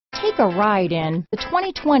Take a ride in the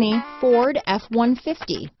 2020 Ford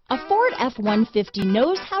F-150. A Ford F-150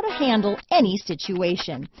 knows how to handle any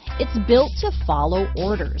situation. It's built to follow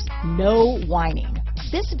orders, no whining.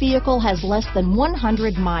 This vehicle has less than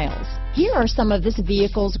 100 miles. Here are some of this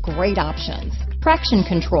vehicle's great options: traction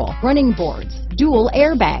control, running boards, dual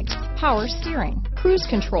airbags, power steering, cruise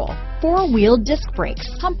control, four-wheel disc brakes,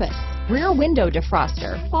 compass, rear window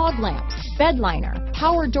defroster, fog lamps, bed liner,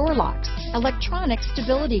 power door locks, electronic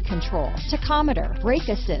stability control, tachometer, brake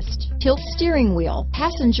assist, tilt steering wheel,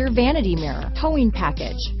 passenger vanity mirror, towing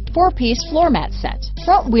package, four-piece floor mat set,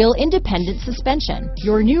 front wheel independent suspension.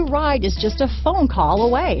 Your new ride is just a phone call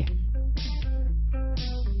away.